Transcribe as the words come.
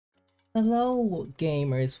Hello,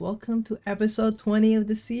 gamers. Welcome to episode 20 of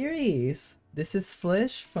the series. This is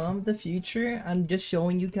Flish from the future. I'm just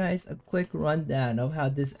showing you guys a quick rundown of how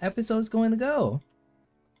this episode is going to go.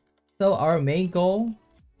 So our main goal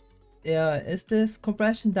is this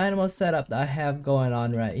compression dynamo setup that I have going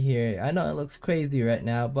on right here. I know it looks crazy right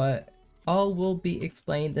now, but all will be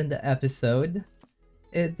explained in the episode.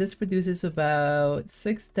 This produces about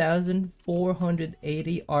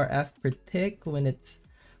 6,480 RF per tick when it's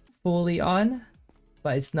fully on,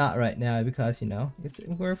 but it's not right now because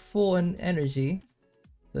we're full in energy,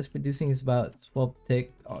 so it's producing is about 12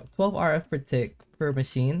 RF per tick per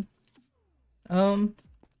machine.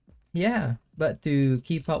 Yeah, but to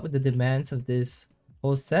keep up with the demands of this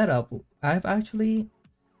whole setup,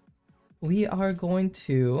 we are going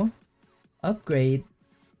to upgrade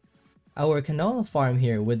our canola farm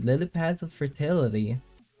here with lilypads of fertility.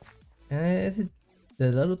 And the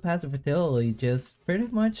lilypads of fertility just pretty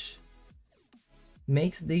much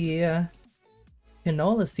makes the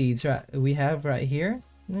canola seeds we have right here.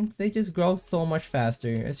 They just grow so much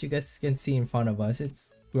faster, as you guys can see in front of us.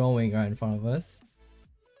 It's growing right in front of us.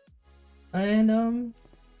 And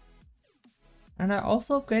I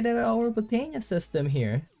also upgraded our botania system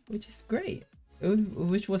here, which is great.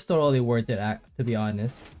 Which was totally worth it, to be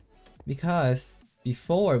honest. Because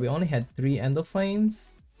before we only had 3 endo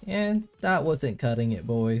flames, and that wasn't cutting it,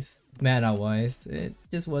 boys. Mana wise, it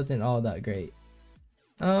just wasn't all that great.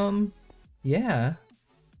 Yeah.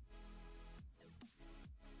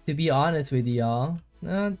 To be honest with y'all,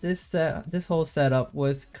 this whole setup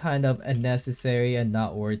was kind of unnecessary and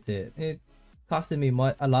not worth it. It costed me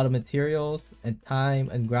a lot of materials and time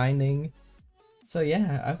and grinding. So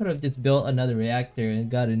yeah, I could have just built another reactor and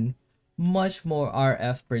gotten much more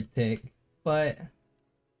RF per tick. But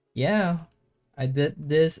yeah, I did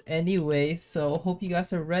this anyway, so hope you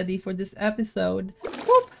guys are ready for this episode.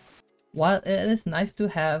 Whoop! While it is nice to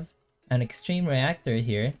have an extreme reactor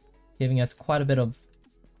here, giving us quite a bit of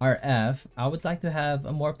RF, I would like to have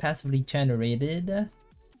a more passively generated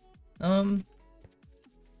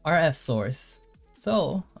RF source.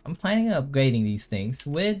 So I'm planning on upgrading these things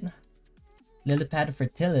with lilypad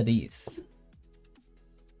fertilities.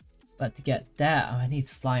 But to get that, I need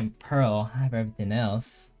slime pearl. I have everything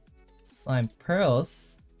else. Slime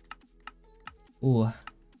pearls. Ooh. Where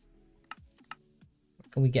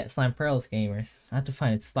can we get slime pearls, gamers? I have to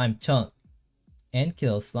find a slime chunk and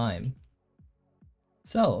kill slime.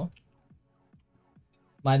 So,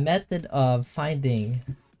 my method of finding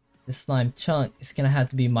the slime chunk is gonna have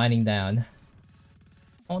to be mining down.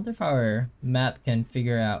 I wonder if our map can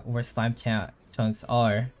figure out where slime chunks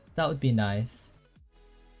are. That would be nice.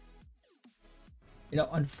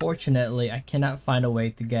 Unfortunately, I cannot find a way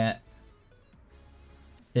to get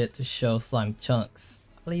it to show slime chunks.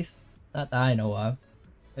 At least, not that I know of.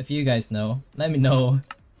 If you guys know, let me know.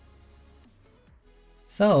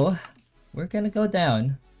 So, we're gonna go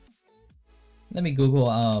down. Let me Google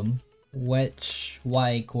which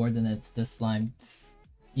Y coordinates the slimes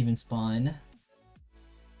even spawn.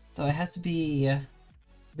 So it has to be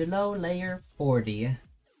below layer 40.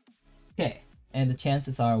 Okay, and the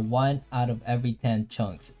chances are 1 out of every 10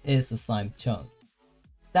 chunks is a slime chunk.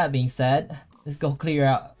 That being said, let's go clear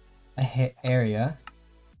out a area.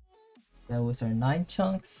 Those are 9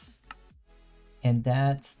 chunks, and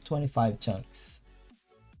that's 25 chunks.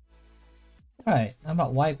 Alright, how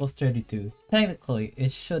about y equals 32? Technically,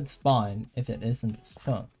 it should spawn if it isn't this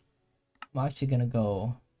chunk. I'm actually gonna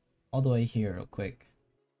go all the way here real quick.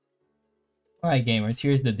 Alright gamers,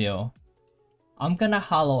 here's the deal. I'm gonna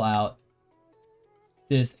hollow out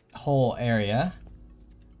this whole area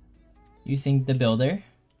using the builder.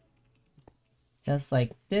 Just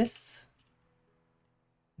like this.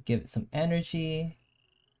 Give it some energy.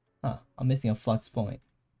 Huh, I'm missing a flux point.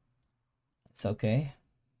 It's okay.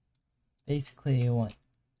 Basically, I want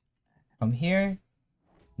from here.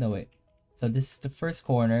 No, wait. So this is the first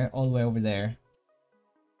corner all the way over there.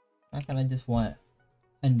 I kind of just want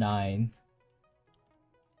a 9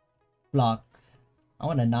 block. I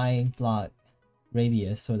want a 9 block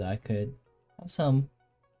radius so that I could have some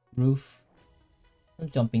roof, some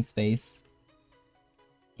jumping space.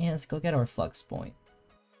 And let's go get our flux point.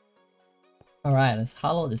 Alright, let's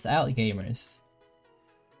hollow this out, gamers.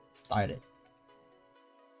 Start it.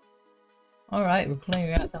 Alright, we're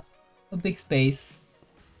clearing out a big space.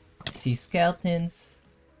 I see skeletons.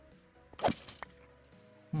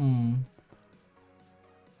 I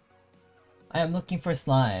am looking for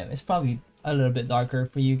slime. It's probably a little bit darker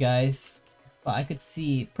for you guys, but I could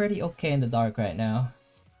see pretty okay in the dark right now.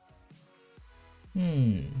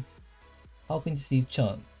 Hoping to see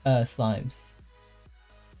slimes.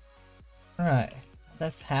 Alright,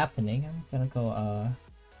 that's happening, I'm gonna go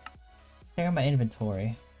clear my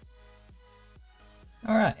inventory.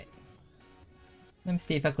 Alright. Let me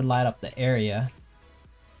see if I could light up the area.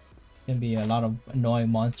 Gonna be a lot of annoying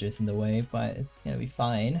monsters in the way, but it's gonna be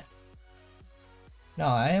fine. No,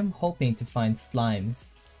 I am hoping to find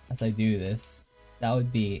slimes as I do this. That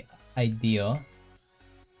would be ideal.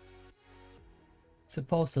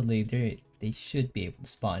 Supposedly they should be able to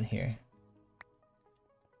spawn here.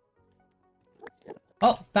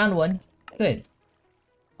 Oh, found one. Good.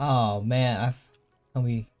 Oh man, do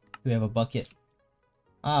we have a bucket?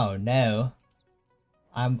 Oh no.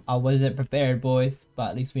 I wasn't prepared, boys, but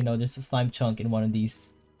at least we know there's a slime chunk in one of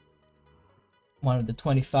these. One of the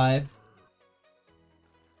 25.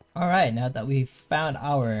 Alright, now that we've found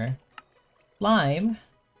our slime,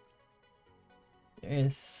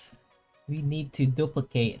 we need to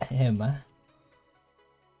duplicate him.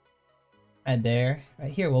 And there,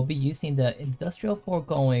 right here, we'll be using the industrial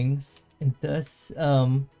foregoings in this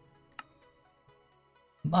mob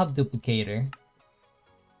duplicator.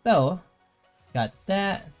 So, got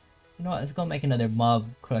that. You know what, let's go make another mob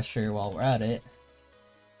crusher while we're at it.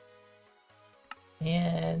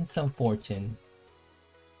 And some fortune.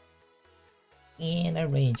 And a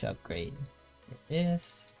range upgrade. Here it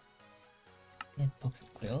is. And books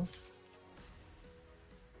and quills.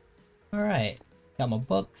 Alright, got my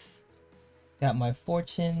books. Got my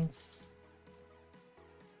fortunes.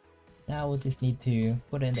 Now we'll just need to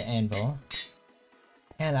put in the anvil.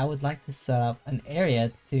 And I would like to set up an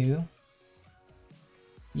area to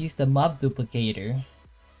use the mob duplicator.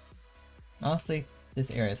 Honestly,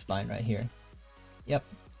 this area is fine right here. Yep.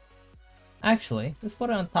 Actually, let's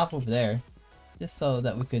put it on top over there. Just so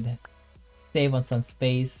that we could save on some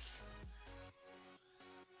space.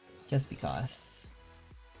 Just because.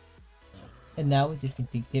 And now we just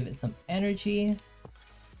need to give it some energy.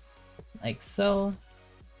 Like so.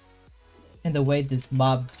 And the way this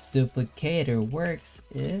mob duplicator works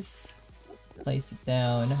is place it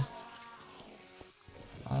down.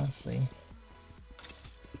 Honestly.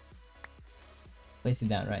 Place it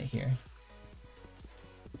down right here.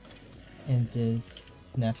 And this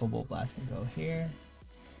ineffable blast can go here.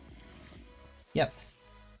 Yep.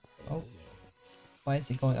 Oh. Why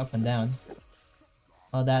is it going up and down?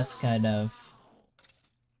 Well, that's kind of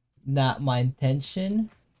not my intention.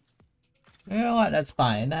 You know what? That's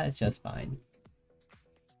fine. That is just fine.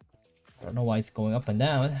 I don't know why it's going up and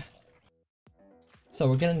down. So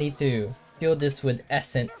we're gonna need to fill this with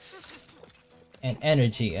essence and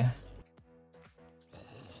energy.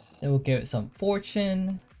 Then we'll give it some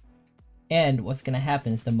fortune. And what's gonna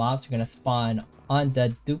happen is the mobs are gonna spawn on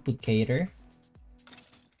the duplicator.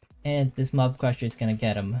 And this mob crusher is gonna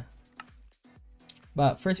get them.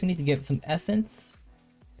 But first we need to give it some essence.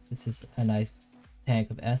 This is a nice tank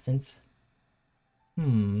of essence.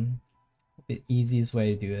 The easiest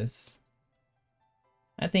way to do this.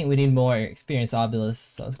 I think we need more experienced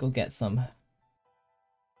obelisks, so let's go get some.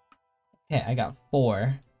 Okay, I got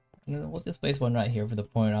 4. We'll just place one right here for the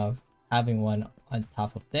point of having one on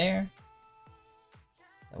top of there.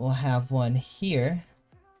 We'll have one here.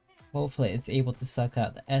 Hopefully it's able to suck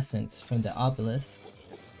out the essence from the obelisk.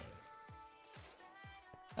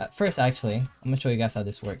 First, actually, I'm gonna show you guys how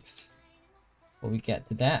this works. Before we get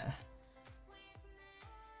to that.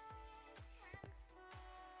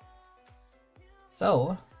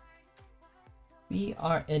 So, we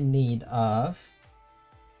are in need of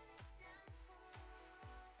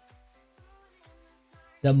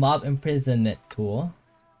the mob imprisonment tool.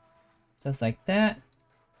 Just like that.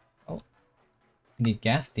 Oh, we need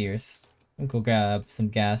gas steers. I'll go grab some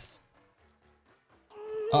gas.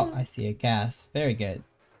 Oh, I see a gas. Very good.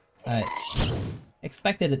 I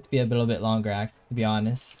expected it to be a little bit longer, to be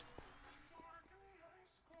honest.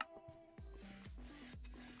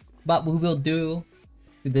 But we will do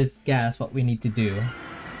to this gas what we need to do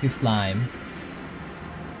to slime.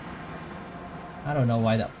 I don't know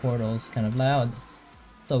why that portal's kind of loud.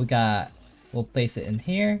 So we'll place it in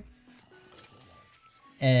here.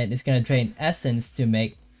 And it's gonna drain essence to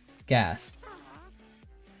make gas.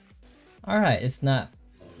 Alright, it's not.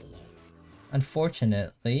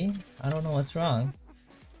 Unfortunately, I don't know what's wrong.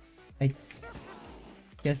 I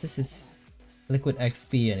guess this is liquid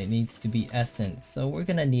XP and it needs to be essence. So we're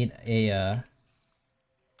gonna need a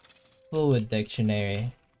fluid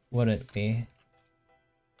dictionary, wouldn't we?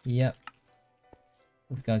 Yep.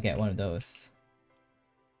 Let's go get one of those.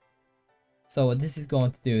 So what this is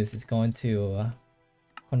going to do is it's going to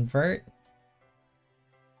convert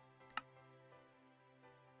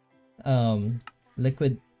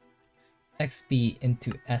liquid XP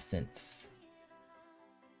into essence.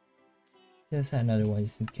 Just another one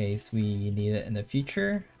just in case we need it in the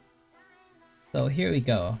future. So here we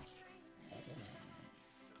go.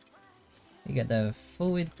 We got the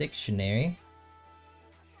fluid dictionary.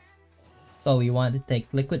 So we want to take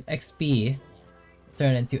liquid XP,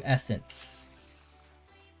 turn it into essence.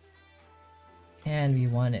 And we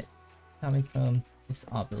want it coming from this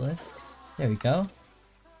obelisk. There we go.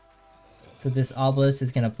 So this obelisk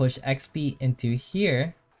is gonna push XP into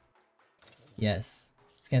here. Yes.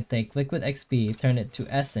 It's gonna take liquid XP, turn it to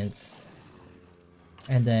essence,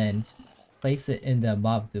 and then place it in the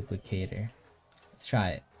mob duplicator. Let's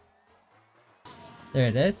try it. There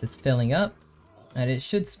it is, it's filling up. And it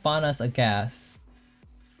should spawn us a gas.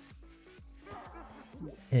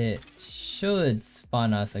 It should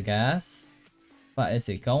spawn us a gas. But is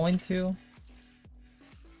it going to?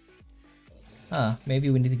 Maybe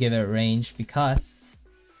we need to give it a range because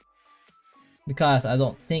I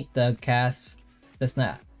don't think the gas does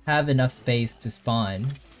not have enough space to spawn.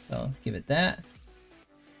 So let's give it that.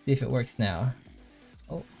 See if it works now.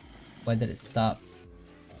 Oh, why did it stop?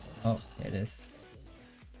 Oh, there it is.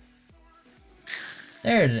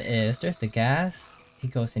 There it is, there's the gas. It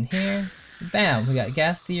goes in here. Bam! We got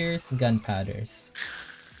gas tiers and gunpowders.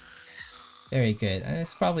 Very good. And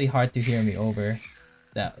it's probably hard to hear me over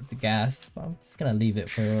the gas, but I'm just gonna leave it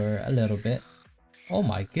for a little bit. Oh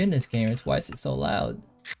my goodness, gamers, why is it so loud?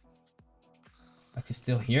 I can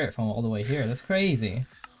still hear it from all the way here. That's crazy.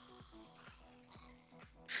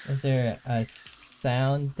 Is there a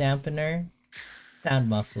sound dampener? Sound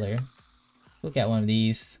muffler. Look at one of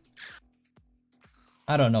these.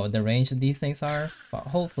 I don't know what the range of these things are, but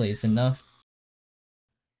hopefully it's enough.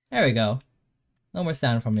 There we go. No more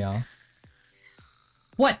sound from y'all.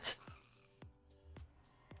 What?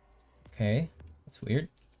 Okay, that's weird.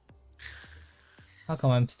 How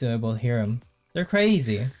come I'm still able to hear them? They're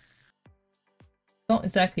crazy. Don't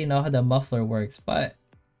exactly know how the muffler works, but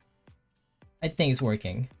I think it's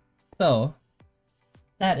working. So,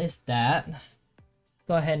 that is that.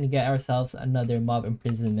 Go ahead and get ourselves another mob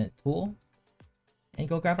imprisonment tool. And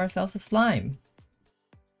go grab ourselves a slime.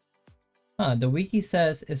 The wiki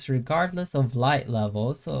says it's regardless of light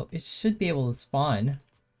level, so it should be able to spawn.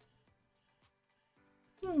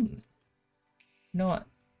 You know what?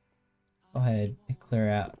 Go ahead and clear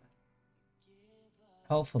out.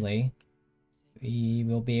 Hopefully, we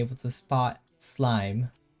will be able to spot slime.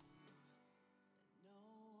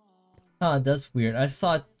 That's weird. I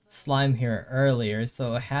saw slime here earlier,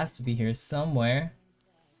 so it has to be here somewhere.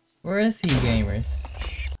 Where is he, gamers?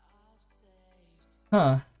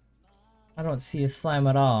 I don't see a slime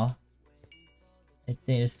at all. I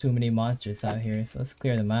think there's too many monsters out here, so let's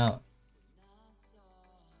clear them out.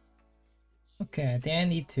 Okay, I think I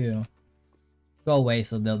need to go away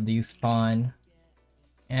so they'll despawn.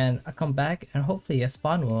 And I come back and hopefully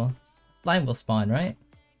slime will spawn, right?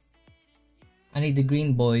 I need the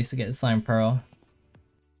green boys to get the slime pearl.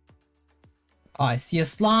 Oh, I see a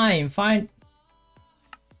slime! Fine!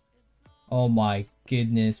 Oh my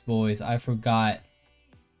goodness, boys, I forgot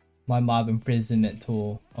my mob imprisonment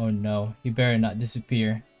tool. Oh no, you better not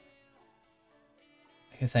disappear.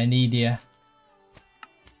 I guess I need you.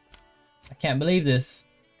 I can't believe this.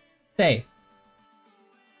 Stay.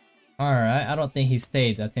 Alright, I don't think he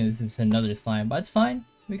stayed. I think this is another slime, but it's fine.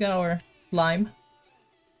 We got our slime.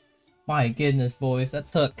 My goodness, boys, that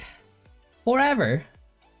took forever.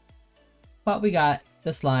 But we got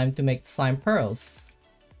the slime to make the slime pearls.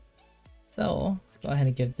 So let's go ahead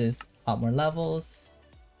and give this a lot more levels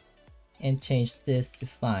and change this to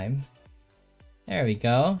slime. There we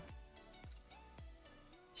go.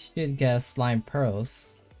 Should get us slime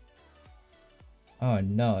pearls. Oh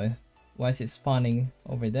no, why is it spawning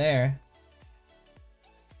over there?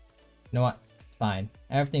 You know what? It's fine.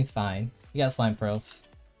 Everything's fine. We got slime pearls.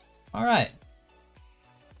 Alright.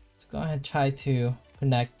 Let's go ahead and try to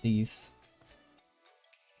connect these.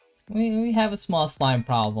 We have a small slime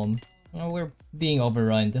problem. We're being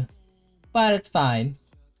overrun. But it's fine.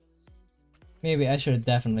 Maybe I should have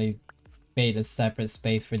definitely made a separate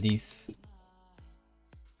space for these.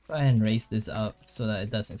 Go ahead and raise this up so that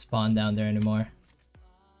it doesn't spawn down there anymore.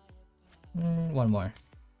 One more.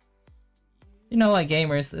 You know what,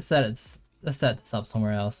 gamers? Let's set this up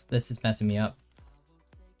somewhere else. This is messing me up.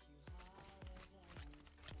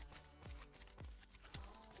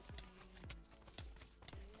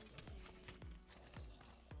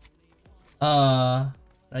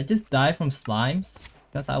 Did I just die from slimes?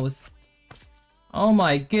 Because I was... Oh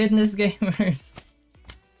my goodness, gamers!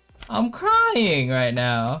 I'm crying right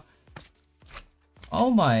now! Oh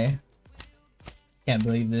my... Can't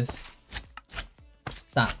believe this.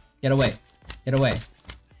 Stop. Get away. Get away.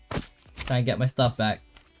 Try and get my stuff back.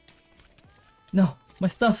 No, my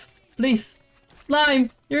stuff! Please! Slime!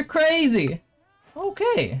 You're crazy!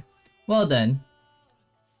 Okay. Well then.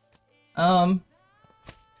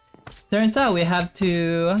 Turns out we have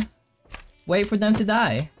to wait for them to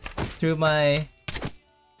die through my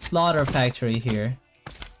slaughter factory here.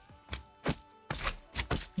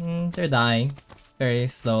 They're dying very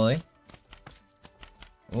slowly.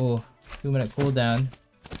 Oh, 2-minute cooldown.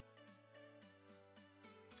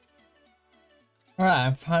 Alright,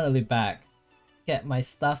 I'm finally back. Get my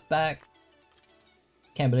stuff back.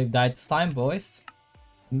 Can't believe died to slime, boys.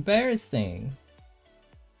 Embarrassing.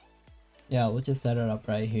 Yeah, we'll just set it up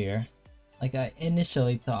right here. Like I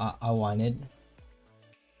initially thought I wanted.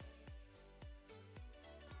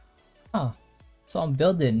 Huh. So I'm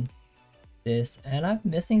building this and I'm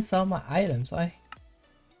missing some of my items. I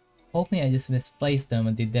hoping I just misplaced them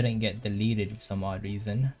and they didn't get deleted for some odd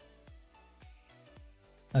reason.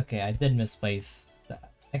 Okay, I did misplace the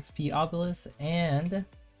XP obelisk and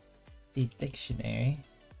the dictionary.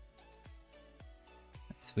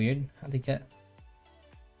 That's weird. How'd they get?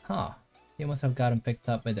 Huh. They must have gotten picked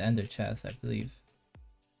up by the ender chest, I believe.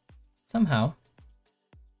 Somehow.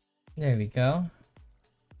 There we go.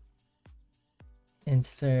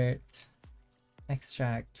 Insert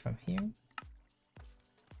extract from here.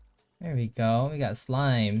 There we go. We got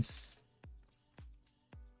slimes.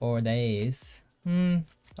 4 days. The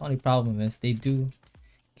only problem is they do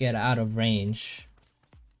get out of range.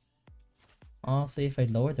 Also, if I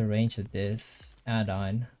lower the range of this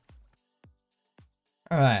add-on.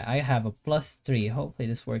 Alright, I have a +3. Hopefully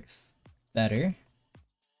this works better.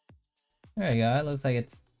 There we go. It looks like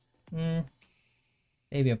it's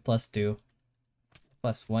maybe a +2.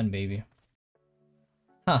 +1 maybe.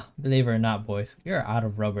 Huh, believe it or not, boys, we are out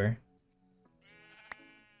of rubber.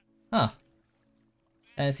 Huh.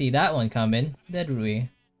 Didn't see that one coming, did we?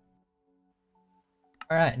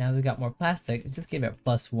 Alright, now we got more plastic. Let's just give it a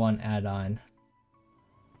 +1 add-on.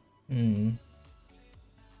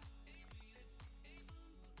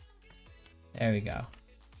 There we go.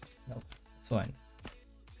 Nope, this one.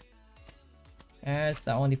 That's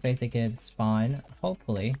the only place they can spawn.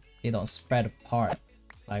 Hopefully, they don't spread apart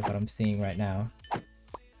like what I'm seeing right now.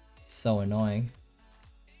 It's so annoying.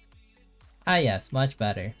 Ah yes, much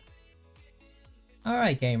better.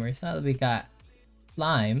 Alright gamers, now that we got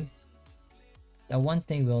slime, the one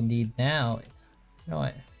thing we'll need now... You know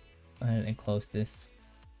what? Let's go ahead and close this.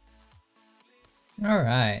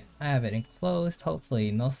 Alright, I have it enclosed.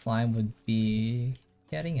 Hopefully no slime would be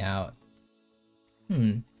getting out.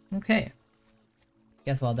 Okay.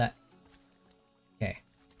 Guess what that... Okay.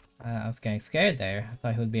 I was getting scared there. I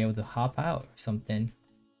thought he would be able to hop out or something.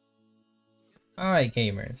 Alright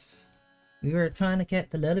gamers. We were trying to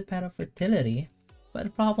get the lilypad of fertility, but the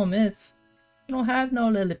problem is, we don't have no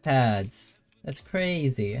lilypads. That's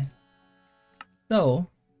crazy. So,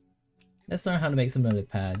 let's learn how to make some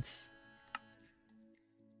lilypads.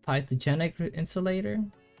 Phytogenic insulator?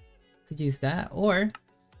 Could use that, or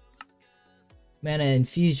mana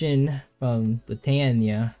infusion from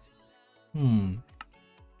botania.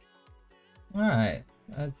 Alright,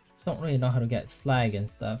 I don't really know how to get slag and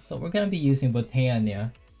stuff, so we're gonna be using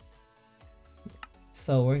botania.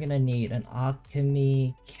 So we're gonna need an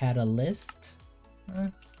alchemy catalyst,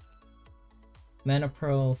 mana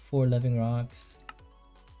pearl, 4 living rocks,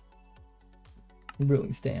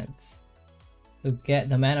 brewing stands. To get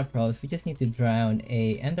the mana pearls, we just need to drown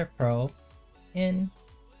a ender pearl in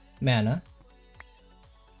mana.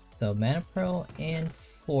 So mana pearl and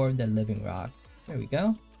 4 of the living rock. There we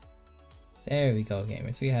go. There we go,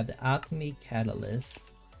 gamers. We have the alchemy catalyst.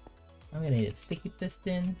 I'm gonna need a sticky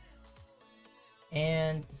piston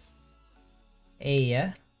and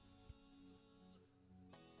a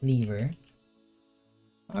lever.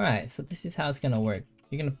 Alright, so this is how it's gonna work.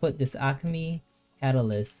 You're gonna put this alchemy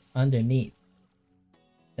catalyst underneath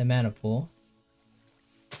the mana pool.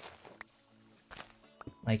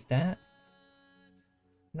 Like that.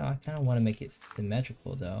 No, I kind of want to make it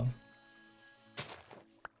symmetrical though.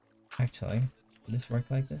 Actually, will this work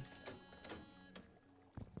like this?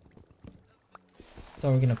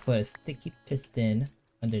 So we're gonna put a sticky piston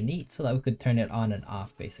underneath so that we could turn it on and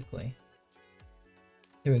off basically.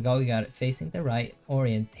 Here we go, we got it facing the right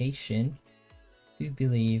orientation. I do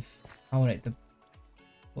believe I want it to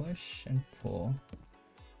push and pull.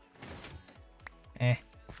 That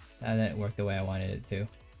didn't work the way I wanted it to.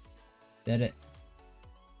 Did it?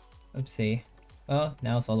 Oopsie. Oh,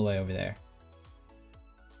 now it's all the way over there.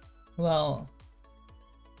 Well,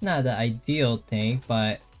 not the ideal thing,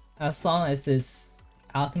 but as long as this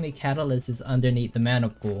alchemy catalyst is underneath the mana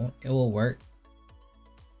pool, it will work.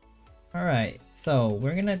 Alright, so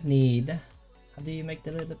we're gonna need... How do you make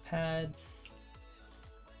the lilypads?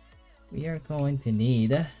 we are going to need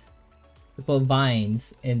to put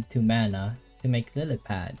vines into mana to make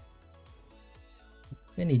lilypad.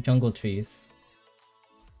 We need jungle trees.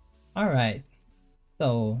 Alright,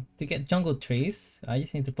 so to get jungle trees, I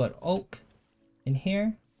just need to put oak in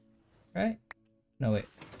here, right? No wait,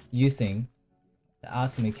 using the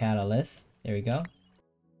alchemy catalyst. There we go.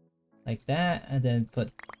 Like that, and then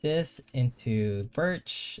put this into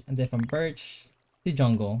birch, and then from birch to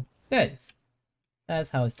jungle. Good!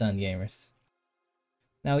 That's how it's done, gamers.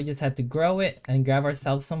 Now we just have to grow it and grab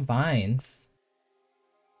ourselves some vines.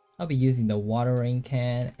 I'll be using the watering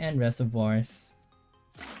can and reservoirs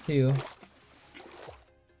to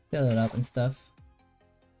fill it up and stuff.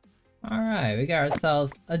 Alright, we got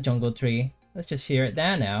ourselves a jungle tree. Let's just shear it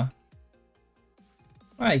down now.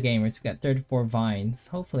 Alright gamers, we got 34 vines.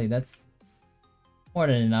 Hopefully that's more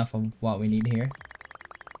than enough of what we need here.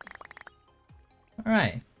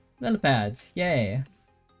 Alright, lilypads, yay!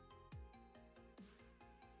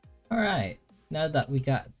 Alright, now that we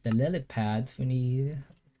got the lilypads, we need...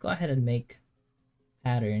 let's go ahead and make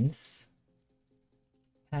patterns.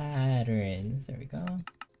 Patterns, there we go.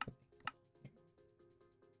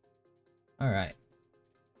 Alright,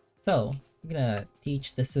 so I'm gonna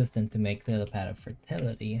teach the system to make lilypad of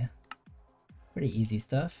fertility. Pretty easy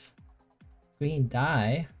stuff. Green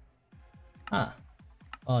dye. Huh.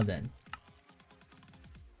 Oh then.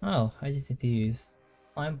 Oh, I just need to use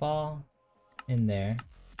slime ball in there.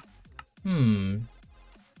 You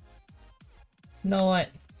know what?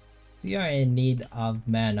 We are in need of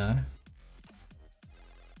mana.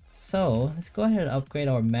 So let's go ahead and upgrade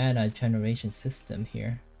our mana generation system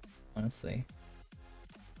here. Honestly,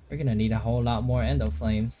 we're gonna need a whole lot more endo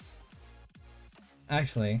flames.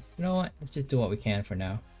 Actually, you know what? Let's just do what we can for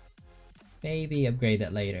now. Maybe upgrade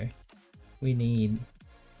it later. We need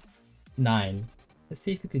 9. Let's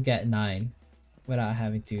see if we could get 9 without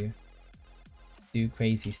having to do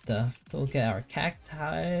crazy stuff. So we'll get our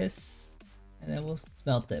cactus and then we'll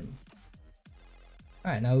smelt them.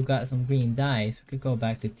 Alright, now we've got some green dyes. We could go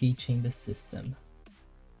back to teaching the system.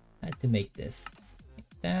 I had to make this. Like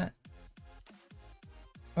that.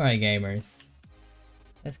 Alright gamers.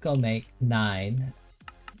 Let's go make 9.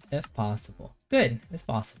 If possible. Good! It's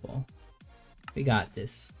possible. We got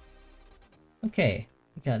this. Okay.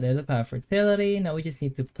 We got lilypad fertility. Now we just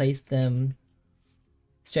need to place them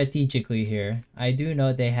strategically here. I do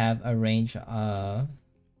know they have a range of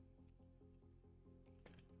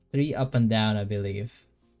 3 up and down, I believe.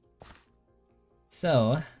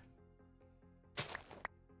 So,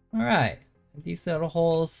 alright. These little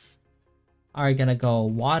holes are gonna go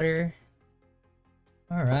water.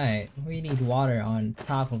 Alright, we need water on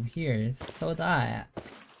top of here so that...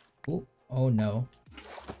 Ooh, oh no.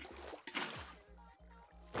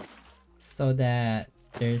 So that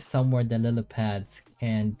there's somewhere the lilypads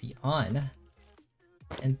can be on.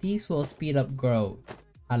 And these will speed up growth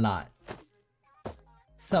a lot.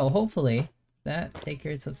 So hopefully that takes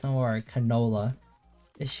care of some of our canola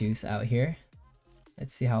issues out here.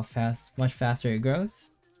 Let's see how much faster it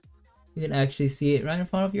grows. You can actually see it right in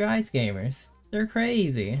front of your eyes, gamers. They're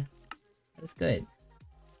crazy. That's good.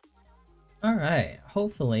 Alright,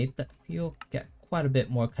 hopefully you'll get quite a bit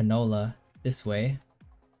more canola this way.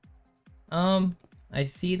 I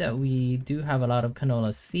see that we do have a lot of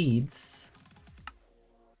canola seeds.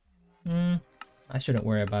 I shouldn't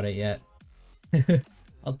worry about it yet.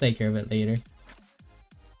 I'll take care of it later.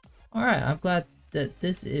 Alright, I'm glad that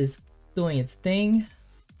this is doing its thing.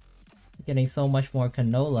 Getting so much more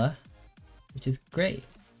canola, which is great.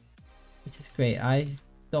 I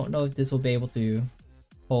don't know if this will be able to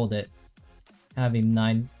hold it. Having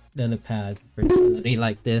 9 lilypads fertility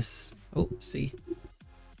like this. Oopsie.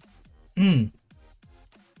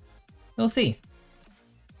 We'll see.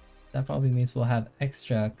 That probably means we'll have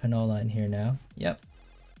extra canola in here now. Yep.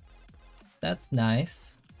 That's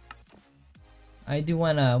nice. I do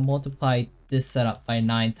want to multiply this setup by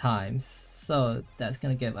 9 times. So that's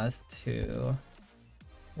going to give us to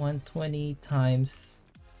 120 times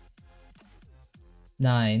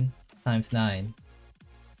 9 times 9.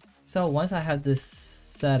 So once I have this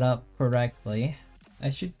set up correctly, I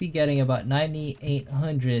should be getting about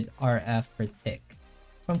 9800 RF per tick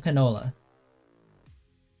from canola.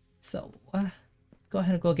 So go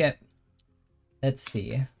ahead and go get, let's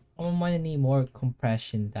see, I'm gonna need more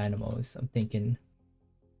compression dynamos. I'm thinking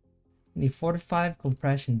we need 45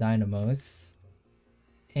 compression dynamos,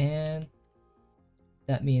 and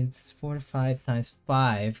that means 45 times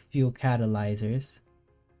 5 fuel catalyzers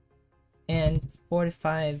and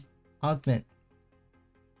 45 augment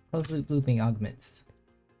closed loop looping augments.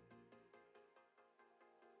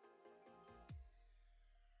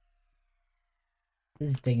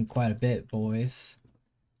 This is taking quite a bit, boys.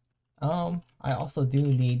 I also do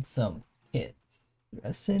need some kits.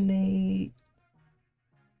 Resonate.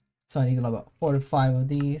 So I need about 4 to 5 of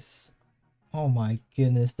these. Oh my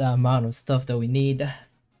goodness, the amount of stuff that we need.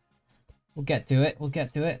 We'll get to it, we'll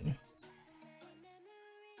get to it.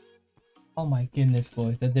 Oh my goodness,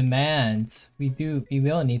 boys, the demands. We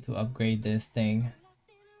will need to upgrade this thing.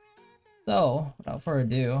 So, without further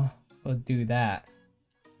ado, we'll do that.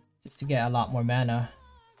 Just to get a lot more mana.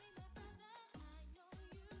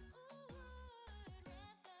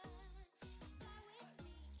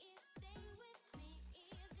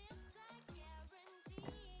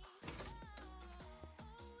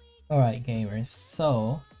 Alright gamers,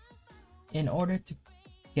 so in order to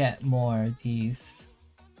get more of these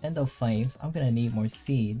endo flames, I'm gonna need more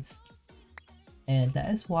seeds. And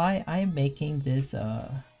that is why I'm making this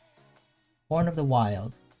Horn of the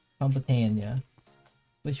Wild from Botania,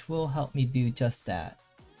 which will help me do just that.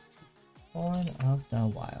 Horn of the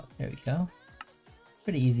Wild, there we go.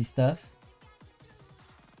 Pretty easy stuff.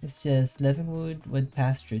 It's just living wood with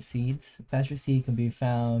pasture seeds. Pasture seed can be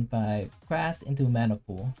found by grass into a mana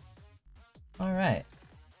pool. Alright,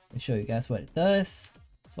 I'll show you guys what it does.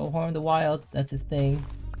 So Horn of the Wild, that's its thing.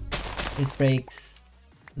 It breaks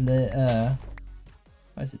the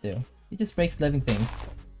what does it do? It just breaks living things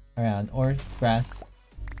around, or grass,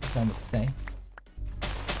 if I would say.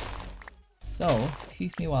 So,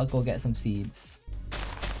 excuse me while I go get some seeds.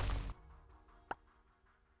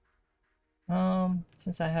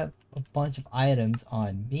 Since I have a bunch of items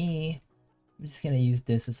on me, I'm just gonna use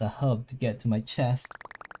this as a hub to get to my chest.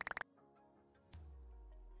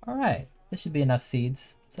 Alright, this should be enough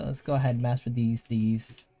seeds. So let's go ahead and master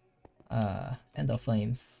these endo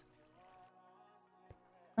flames.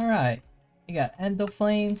 Alright, we got endo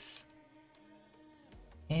flames.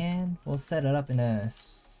 And we'll set it up in a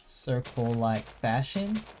circle-like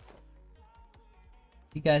fashion.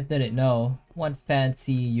 If you guys didn't know, one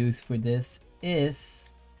fancy use for this is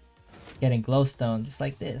getting glowstone, just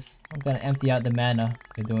like this. I'm gonna empty out the mana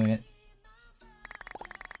by doing it.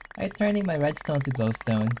 By turning my redstone to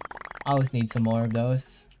glowstone. I always need some more of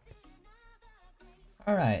those.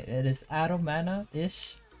 Alright, it is out of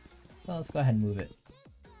mana-ish. So let's go ahead and move it.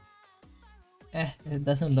 It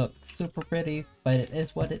doesn't look super pretty, but it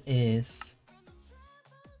is what it is.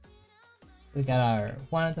 We got our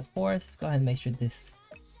 1 and the 4th. Let's go ahead and make sure this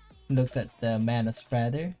looks at the mana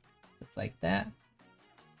spreader. It's like that.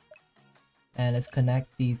 And let's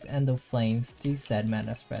connect these endo flames to said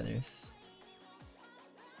mana spreaders.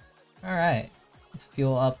 Alright, let's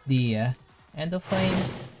fuel up the endo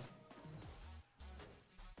flames.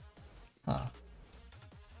 Huh.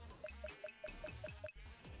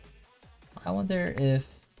 I wonder if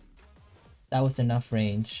that was enough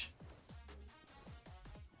range.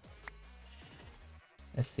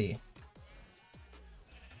 Let's see.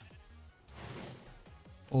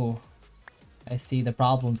 Oh, I see the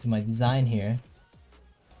problem to my design here.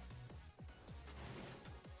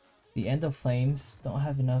 The endo flames don't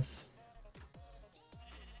have enough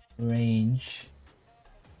range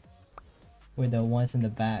for the ones in the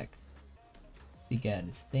back to get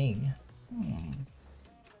this thing.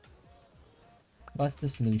 What's the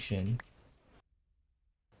solution?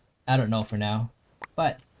 I don't know for now,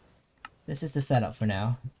 but this is the setup for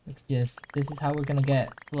now. This is how we're gonna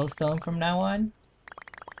get glowstone from now on,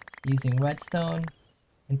 using redstone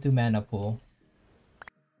into mana pool.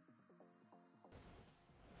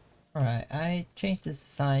 Alright, I changed this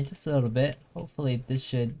design just a little bit. Hopefully this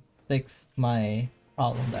should fix my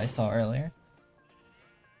problem that I saw earlier.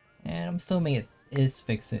 And I'm assuming it did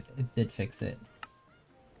fix it.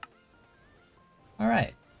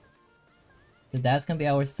 Alright. So that's gonna be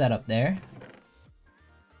our setup there.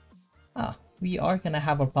 We are gonna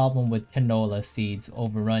have a problem with canola seeds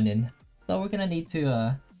overrunning. So we're gonna need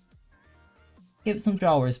to give it some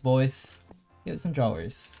drawers, boys. Give it some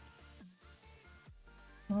drawers.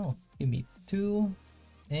 Oh, give me 2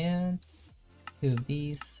 and 2 of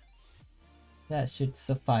these. That should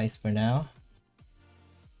suffice for now.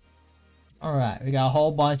 Alright, we got a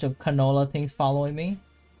whole bunch of canola things following me.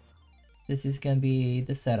 This is gonna be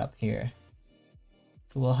the setup here.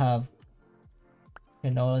 So we'll have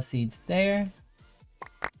canola seeds there.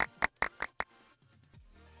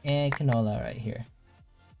 And canola right here.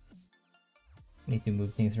 Need to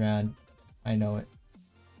move things around. I know it.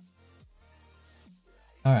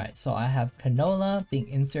 Alright, so I have canola being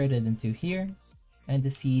inserted into here. And the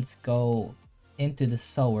seeds go into the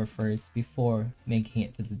sower first before making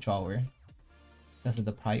it to the drawer. Because of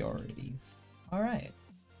the priorities. Alright.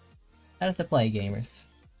 That is the play, gamers.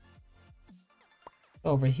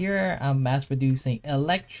 Over here, I'm mass producing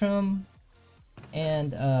electrum.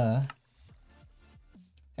 And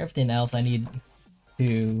everything else I need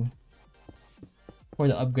to for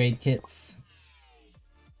the upgrade kits.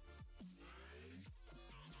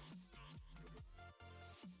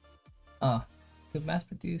 To mass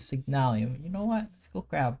produce signalium. You know what? Let's go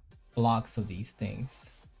grab blocks of these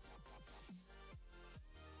things.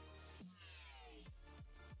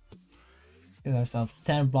 Give ourselves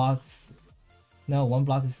 10 blocks. No, 1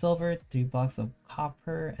 block of silver, 3 blocks of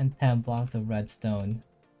copper, and 10 blocks of redstone.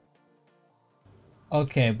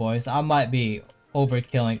 Okay, boys, I might be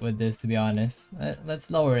overkilling with this, to be honest.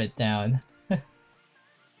 Let's lower it down.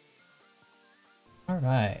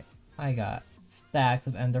 Alright, I got stacks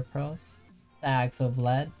of ender pearls, stacks of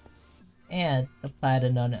lead, and the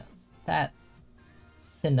platinum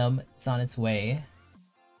is on its way.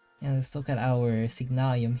 And let's look at our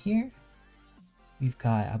signalium here. We've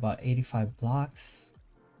got about 85 blocks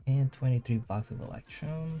and 23 blocks of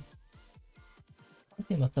electrum.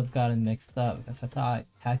 Something must have gotten mixed up because I thought I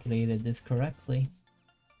calculated this correctly.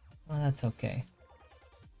 Well, that's okay.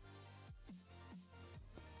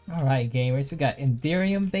 Alright gamers, we got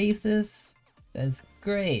Enderium bases. That's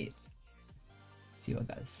great. Let's see what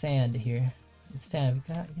got sand here. Sand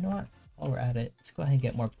we got, you know what? While we're at it, let's go ahead and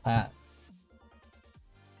get more plat.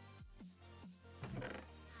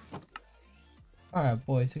 Alright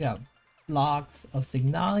boys, we got blocks of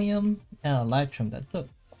signalium and electrum that took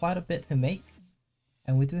quite a bit to make.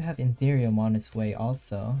 And we do have Enderium on its way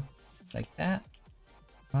also. It's like that.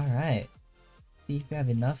 Alright. See if we have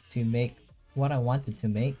enough to make what I wanted to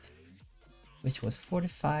make, which was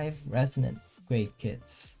 45 resonant grade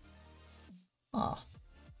kits.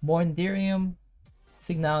 More Enderium,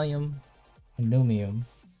 signalium, and lumium.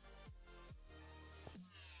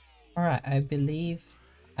 Alright, I believe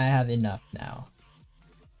I have enough now.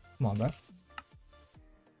 Come on, bro.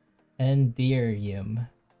 Enderium.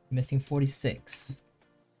 Missing 46.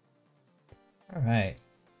 Alright.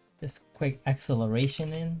 Just quick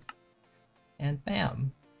acceleration in. And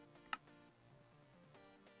bam.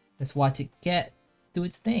 Let's watch it do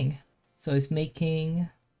its thing. So it's making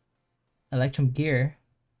electrum gear.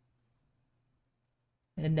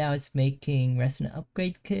 And now it's making resonant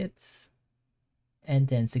upgrade kits. And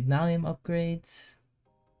then signalium upgrades.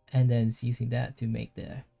 And then it's using that to make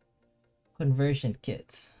the conversion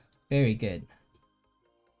kits. Very good.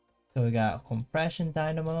 So we got compression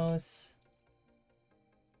dynamos.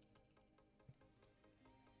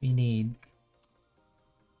 We need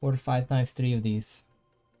 4 to 5 times 3 of these.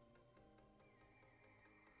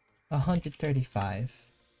 135.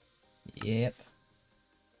 Yep.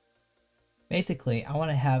 Basically, I want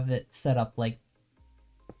to have it set up like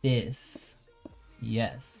this.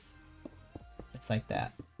 Yes. It's like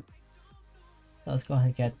that. So let's go ahead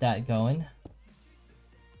and get that going.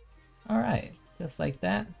 Alright, just like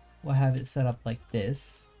that. We'll have it set up like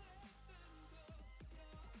this.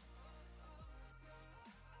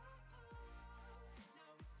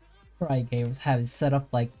 Alright gamers, have it set up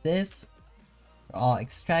like this. We're all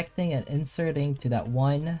extracting and inserting to that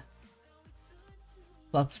one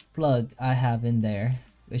flux plug I have in there,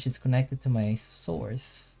 which is connected to my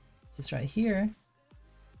source. Just right here.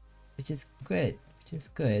 Which is good.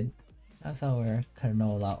 That's our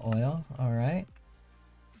canola oil, alright.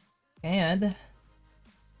 And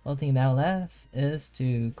one thing now left is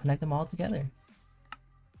to connect them all together.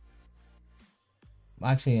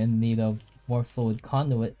 I'm actually in need of more fluid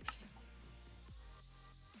conduits.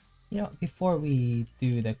 You know, before we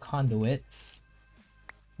do the conduits,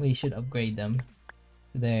 we should upgrade them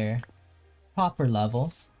to their proper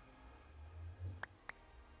level.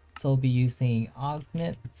 So we'll be using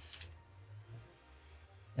augments.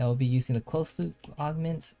 I'll be using the closed loop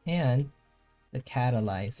augments and the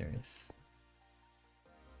catalyzers.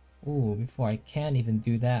 Ooh, before I can even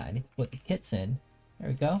do that, I need to put the kits in. There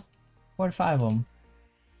we go. 4 to 5 of them.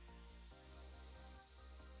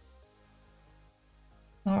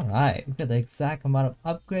 Alright, we got the exact amount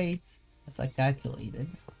of upgrades as I calculated.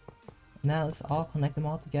 Now let's all connect them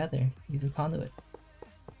all together using conduit.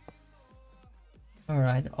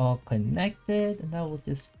 Alright, all connected, and now we'll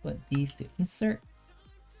just put these to insert.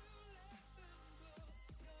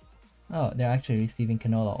 Oh, they're actually receiving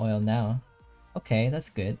canola oil now. Okay, that's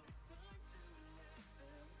good.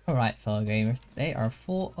 Alright, fellow gamers, they are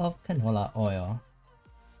full of canola oil.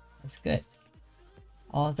 That's good.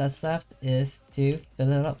 All that's left is to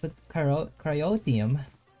fill it up with cryotium.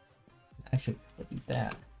 Actually, we'll do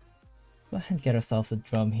that. Go ahead and get ourselves a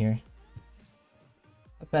drum here.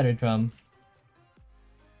 A better drum.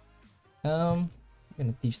 I'm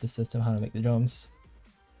gonna teach the system how to make the drums.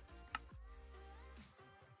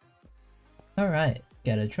 Alright,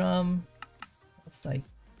 get a drum. It's like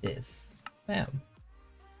this. Bam.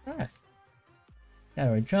 Alright. Got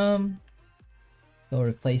our drum. Let's go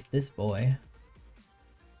replace this boy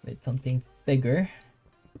with something bigger.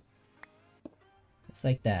 Just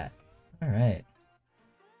like that. Alright.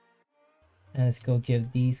 And let's go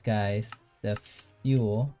give these guys the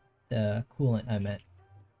fuel. The coolant I meant.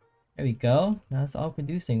 There we go. Now it's all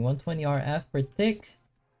producing 120 RF per tick.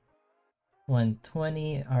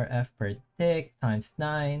 120 RF per tick times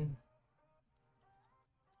 9.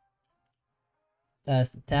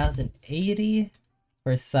 That's 1080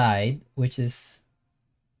 per side, which is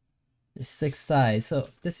there's 6 sides. So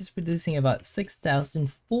this is producing about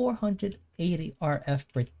 6,480 RF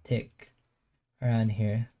per tick around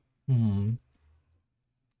here. Not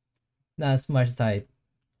as much as I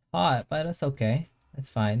thought, but that's okay. That's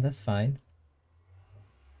fine. That's fine.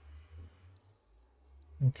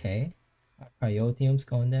 Okay. Our cryotium's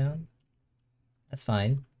going down. That's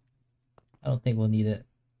fine. I don't think we'll need it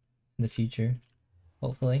in the future.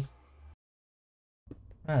 Hopefully.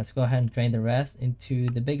 Alright, let's go ahead and drain the rest into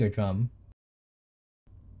the bigger drum.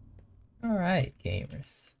 Alright,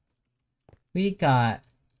 gamers. We got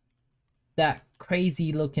that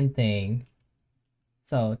crazy looking thing.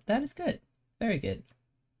 So that is good. Very good.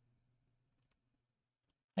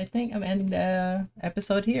 I think I'm ending the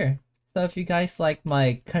episode here. So if you guys like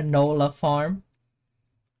my canola farm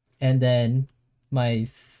and then my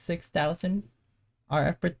 6,000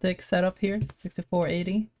 RF per tick setup here,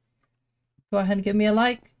 6480, go ahead and give me a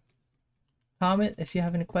like, comment if you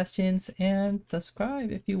have any questions, and subscribe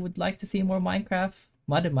if you would like to see more modded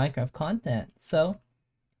Minecraft content. So,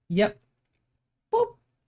 yep,